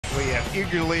have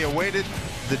eagerly awaited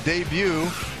the debut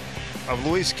of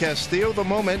Luis Castillo. The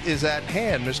moment is at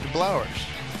hand, Mr. Blowers.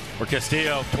 For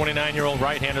Castillo, 29-year-old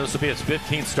right-hander, this will be his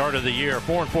 15th start of the year.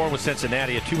 4-4 with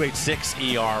Cincinnati, a 2.86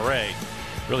 ERA.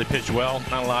 Really pitched well.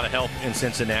 Not a lot of help in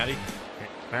Cincinnati.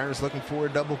 Mariners looking for a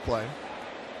double play.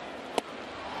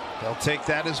 They'll take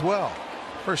that as well.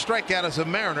 First strikeout as a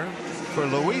Mariner for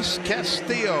Luis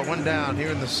Castillo. One down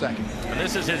here in the second. And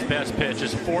this is his best pitch.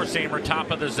 His four-seamer, top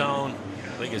of the zone. I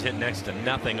think he's hit next to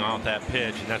nothing off that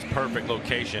pitch, and that's perfect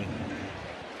location.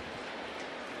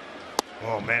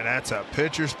 Oh man, that's a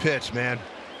pitcher's pitch, man.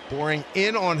 Boring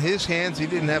in on his hands. He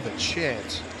didn't have a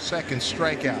chance. Second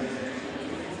strikeout.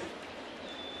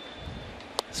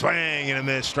 Swing and a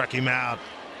miss, struck him out.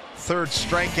 Third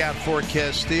strikeout for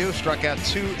Castillo. Struck out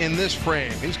 2 in this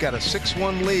frame. He's got a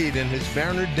 6-1 lead in his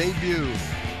Mariner debut.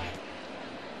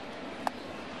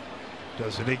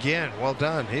 Does it again. Well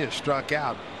done. He has struck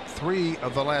out 3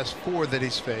 of the last 4 that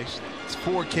he's faced. It's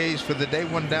 4 Ks for the day.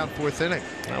 1 down, 4th inning.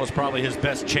 That was probably his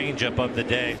best changeup of the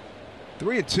day.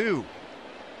 3-2.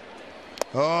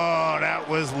 Oh, that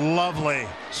was lovely.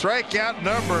 Strikeout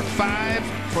number 5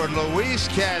 for Luis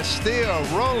Castillo.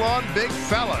 Roll on, big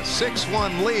fella.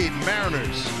 6-1 lead,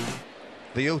 Mariners.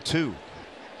 The 0-2.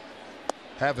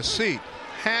 Have a seat.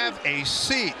 Have a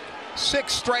seat.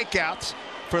 6 strikeouts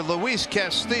for Luis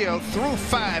Castillo through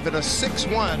 5 in a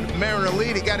 6-1 Mariner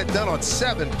lead. He got it done on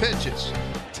 7 pitches.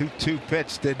 2-2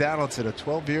 pitch to Donaldson, a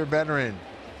 12-year veteran.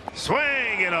 Swing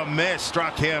and a miss,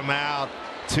 struck him out.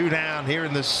 2 down here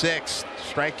in the 6th.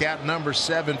 Strikeout number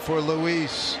 7 for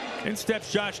Luis. In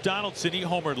steps Josh Donaldson. He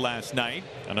homered last night.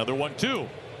 Another 1-2.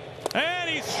 And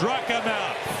he struck him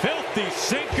out. Filthy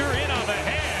sinker in on the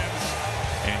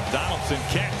hands. And Donaldson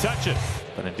can't touch it.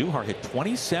 But Andujar hit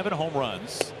 27 home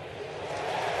runs.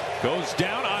 Goes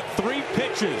down on 3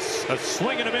 pitches. A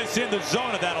swing and a miss in the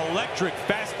zone of that electric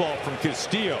fastball from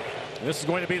Castillo. This is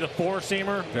going to be the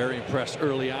four-seamer. Very impressed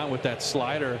early on with that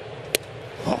slider.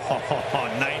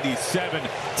 Oh, 97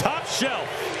 top shelf.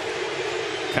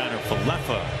 Counter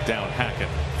Falefa down Hackett.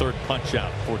 Third punch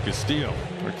out for Castillo.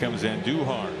 Here comes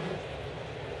Andujar.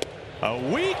 A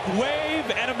weak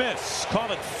wave and a miss.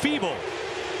 Call it feeble.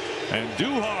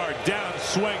 Andujar down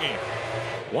swinging.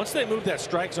 Once they move that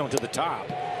strike zone to the top.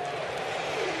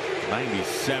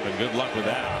 97. Good luck with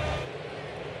that.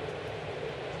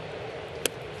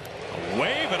 A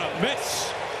wave and a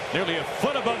miss. Nearly a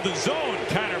foot above the zone.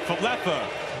 Counter Falefa.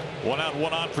 1 out,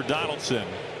 1 on for Donaldson.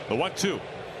 The 1-2.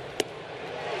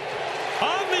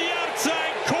 On the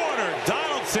outside corner.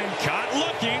 Donaldson caught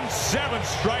looking. 7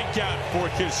 strikeout for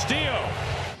Castillo.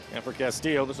 And for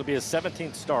Castillo, this will be his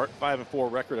 17th start. 5-4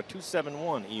 record, a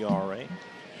 2.71 ERA.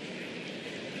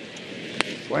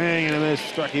 Swing and a miss,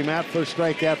 struck him out. First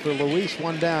strikeout for Luis.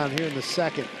 1 down here in the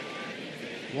second.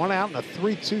 1 out and a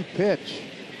 3-2 pitch.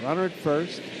 Runner at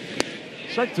first.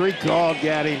 Strike 3 called,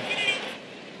 got him.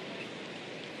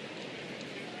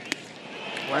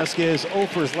 Vasquez 0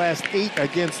 for his last 8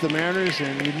 against the Mariners,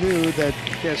 and you knew that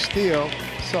Castillo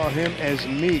saw him as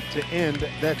meat to end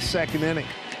that second inning.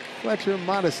 Fletcher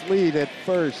modest lead at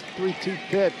first. 3-2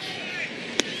 pitch.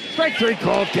 Strike 3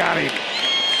 called, got him.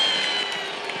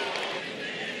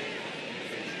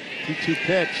 2-2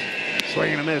 pitch.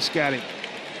 Swing and a miss, got him.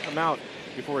 Come out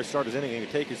before he started his inning and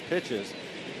take his pitches.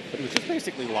 But he was just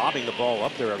basically lobbing the ball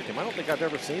up there every time. I don't think I've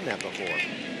ever seen that before.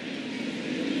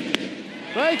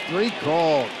 Strike 3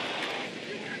 called.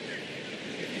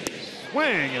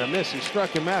 Swing and a miss. He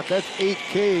struck him out. That's 8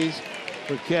 Ks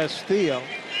for Castillo.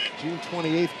 June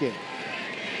 28th game.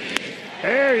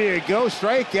 There you go.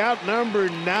 Strikeout number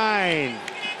 9.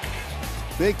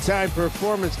 Big time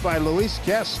performance by Luis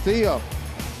Castillo.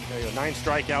 There you go. 9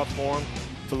 strikeouts for him.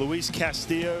 For Luis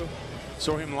Castillo.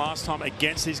 Saw him last time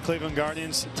against these Cleveland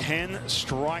Guardians. 10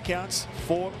 strikeouts,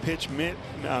 4-pitch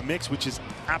mix, which is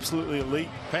absolutely elite.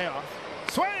 Payoff.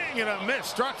 Swing and a miss.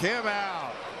 Struck him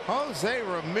out. Jose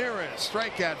Ramirez,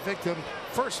 strikeout victim.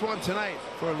 First one tonight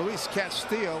for Luis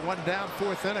Castillo. 1 down,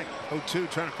 4th inning.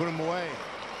 0-2 trying to put him away.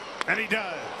 And he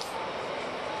does.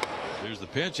 Here's the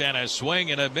pitch and a swing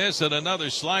and a miss and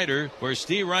another slider for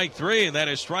strike 3, and that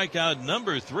is strikeout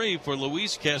number 3 for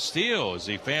Luis Castillo as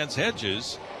he fans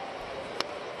hedges.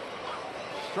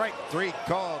 Strike 3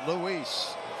 called.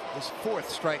 Luis, his 4th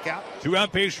strikeout.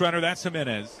 2-out base runner. That's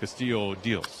Jimenez. Castillo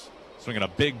deals. Swinging a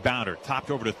big bounder. Topped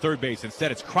over to third base.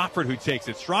 Instead, it's Crawford who takes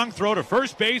it. Strong throw to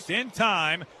first base in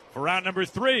time. for round number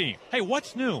 3. Hey,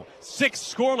 what's new? 6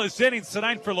 scoreless innings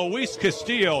tonight for Luis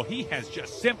Castillo. He has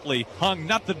just simply hung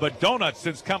nothing but donuts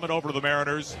since coming over to the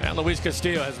Mariners. And Luis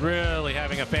Castillo is really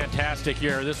having a fantastic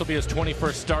year. This will be his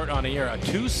 21st start on a year. A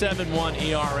 2.71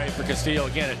 ERA for Castillo.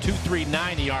 Again, a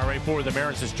 2.39 ERA for the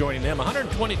Mariners is joining them.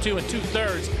 122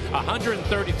 2/3,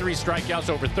 133 strikeouts,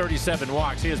 over 37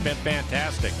 walks. He has been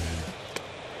fantastic.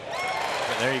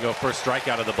 There you go, first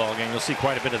strikeout of the ball game. You'll see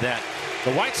quite a bit of that.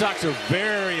 The White Sox are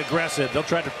very aggressive. They'll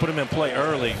try to put him in play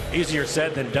early. Easier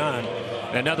said than done.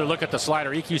 And another look at the slider.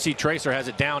 EQC Tracer has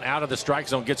it down out of the strike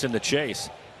zone, gets in the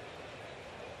chase.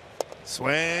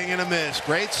 Swing and a miss.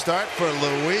 Great start for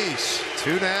Luis.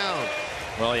 2 down.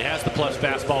 Well, he has the plus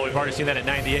fastball. We've already seen that at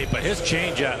 98, but his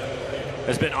changeup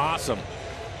has been awesome.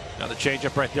 Now the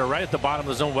changeup right there, right at the bottom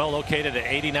of the zone, well located at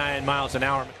 89 miles an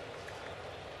hour.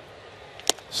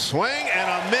 Swing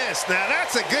and a miss. Now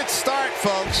that's a good start,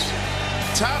 folks.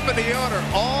 Top of the order,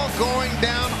 all going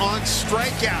down on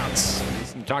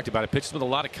strikeouts. We talked about it. Pitches with a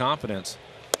lot of confidence.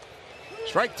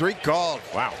 Strike 3 called.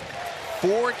 Wow.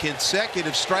 4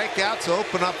 consecutive strikeouts to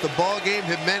open up the ball game.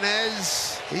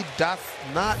 Jimenez, he doth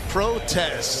not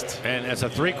protest. And it's a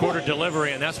 3/4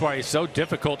 delivery, and that's why he's so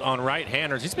difficult on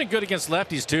right-handers. He's been good against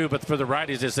lefties too, but for the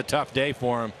righties, it's a tough day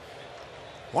for him.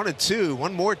 1-2.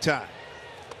 One more time.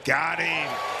 Got him.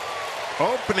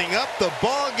 Opening up the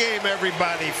ball game,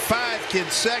 everybody. 5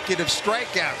 consecutive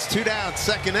strikeouts. 2 down,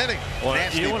 second inning. Well,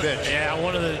 nasty pitch. Yeah,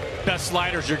 one of the best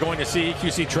sliders you're going to see.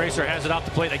 EQC Tracer has it off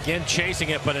the plate again, chasing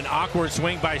it, but an awkward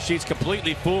swing by Sheets,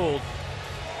 completely fooled.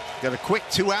 Got a quick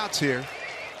 2 outs here.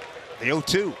 The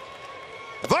 0-2.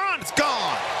 Vaughn's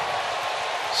gone.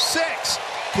 6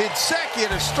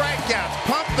 consecutive strikeouts.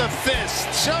 Pump the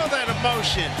fist. Show that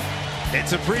emotion.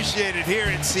 It's appreciated here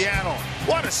in Seattle.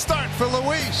 What a start for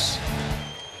Luis.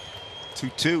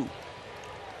 2-2.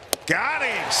 Got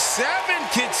him. 7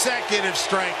 consecutive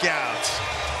strikeouts.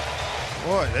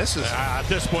 Boy, this is... At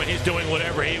this point, he's doing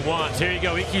whatever he wants. Here you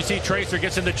go. EQC Tracer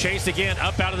gets in the chase again,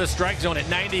 up out of the strike zone at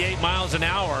 98 miles an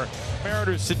hour.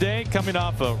 Mariners today coming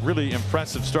off a really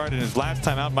impressive start in his last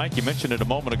time out. Mike, you mentioned it a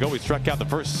moment ago. He struck out the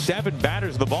first 7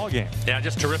 batters of the ball game. Yeah,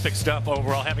 just terrific stuff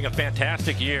overall. Having a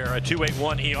fantastic year. A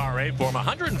 2.81 ERA for him.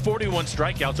 141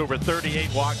 strikeouts, over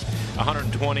 38 walks,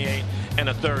 128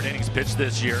 1/3 innings pitched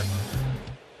this year.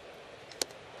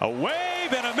 A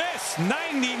wave and a miss.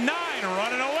 99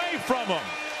 running away from him.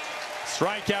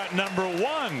 Strikeout number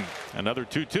 1. Another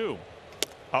 2-2.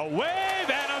 A wave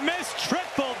and a miss.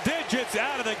 Triple digits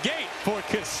out of the gate for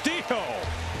Castillo.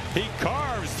 He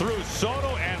carves through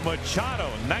Soto and Machado.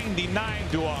 99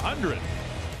 to 100.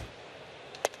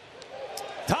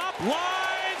 Top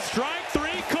line. Strike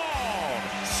 3 called.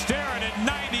 Staring at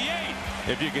 98.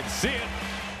 If you can see it.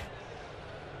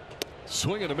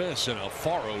 Swing and a miss, and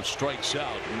Alfaro strikes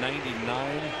out.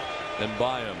 99 and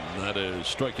by him. That is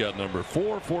strikeout number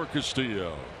 4 for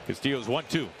Castillo. Castillo's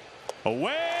 1-2. A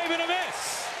wave and a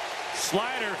miss.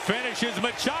 Slider finishes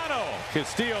Machado.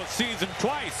 Castillo sees him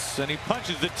twice, and he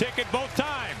punches the ticket both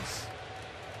times.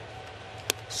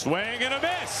 Swing and a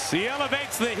miss. He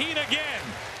elevates the heat again.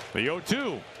 The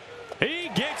 0-2. He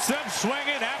gets them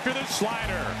swinging after the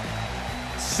slider.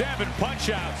 7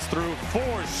 punch-outs through 4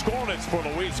 scoreless for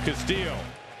Luis Castillo.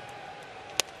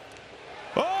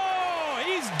 Oh,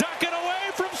 he's ducking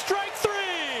away from strike 3.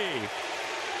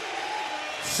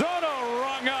 Soto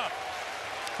rung up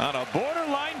on a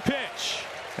borderline pitch,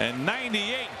 and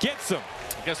 98 gets him.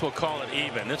 I guess we'll call it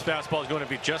even. This fastball is going to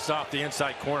be just off the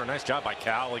inside corner. Nice job by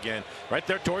Cal again. Right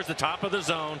there towards the top of the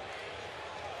zone.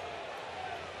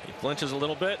 He flinches a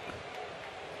little bit.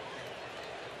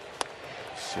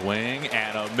 Swing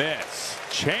and a miss.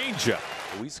 Changeup.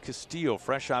 Luis Castillo,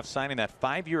 fresh off signing that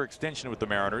 5-year extension with the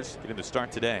Mariners, getting to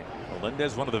start today.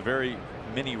 Melendez, one of the very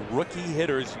many rookie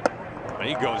hitters.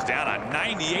 He goes down on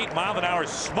 98 mile an hour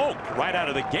smoke right out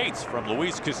of the gates from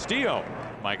Luis Castillo.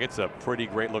 Mike, it's a pretty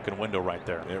great looking window right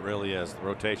there. It really is. The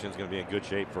rotation is going to be in good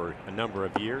shape for a number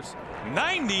of years.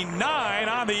 99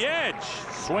 on the edge.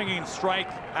 Swinging strike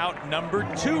out number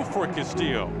 2 for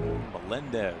Castillo.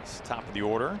 Melendez, top of the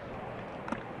order.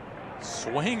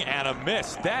 Swing and a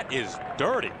miss. That is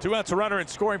dirty. 2 outs, a runner in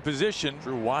scoring position.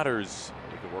 Drew Waters.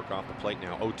 He can work off the plate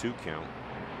now. 0-2 count.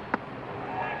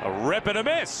 A rip and a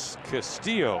miss.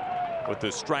 Castillo with the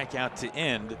strikeout to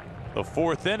end the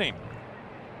 4th inning.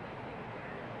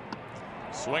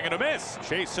 Swing and a miss.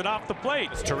 Chasing off the plate.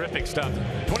 It's terrific stuff.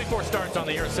 24 starts on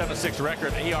the year, 7.6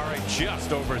 record. ERA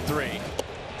just over 3.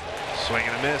 Swing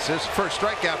and a miss. His first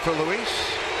strikeout for Luis.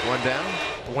 1 down.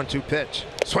 1-2 pitch.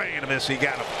 Swing and a miss. He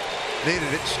got him.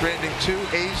 Needed it. Stranding 2.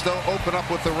 A's though open up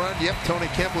with the run. Yep, Tony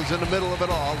Kemp was in the middle of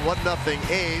it all. 1-0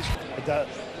 A's.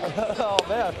 Oh,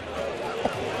 man.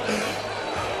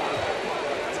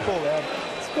 It's cool, man.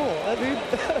 It's cool,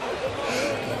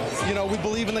 dude. You know, we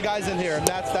believe in the guys in here, and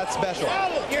that's special.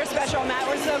 You're special, Matt.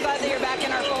 We're so glad that you're back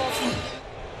in our fold.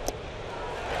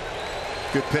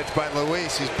 Good pitch by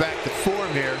Luis. He's back to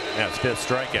form here. Yeah, it's 5th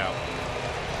strikeout.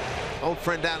 Old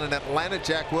friend down in Atlanta,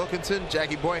 Jack Wilkinson.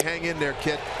 Jackie boy, hang in there,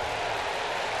 kid.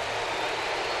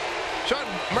 Sean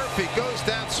Murphy goes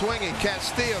down swinging.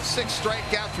 Castillo, 6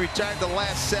 strikeouts, retired the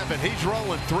last 7. He's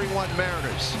rolling. 3-1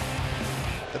 Mariners.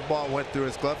 The ball went through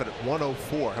his glove at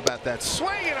 104. How about that?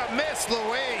 Swing and a miss,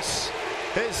 Luis.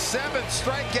 His 7th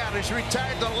strikeout. He's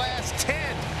retired the last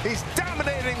 10. He's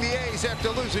dominating the A's after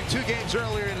losing 2 games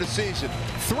earlier in the season.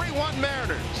 3-1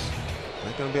 Mariners.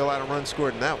 Not going to be a lot of runs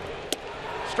scored in that one.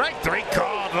 Strike 3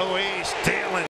 called. Luis dealing.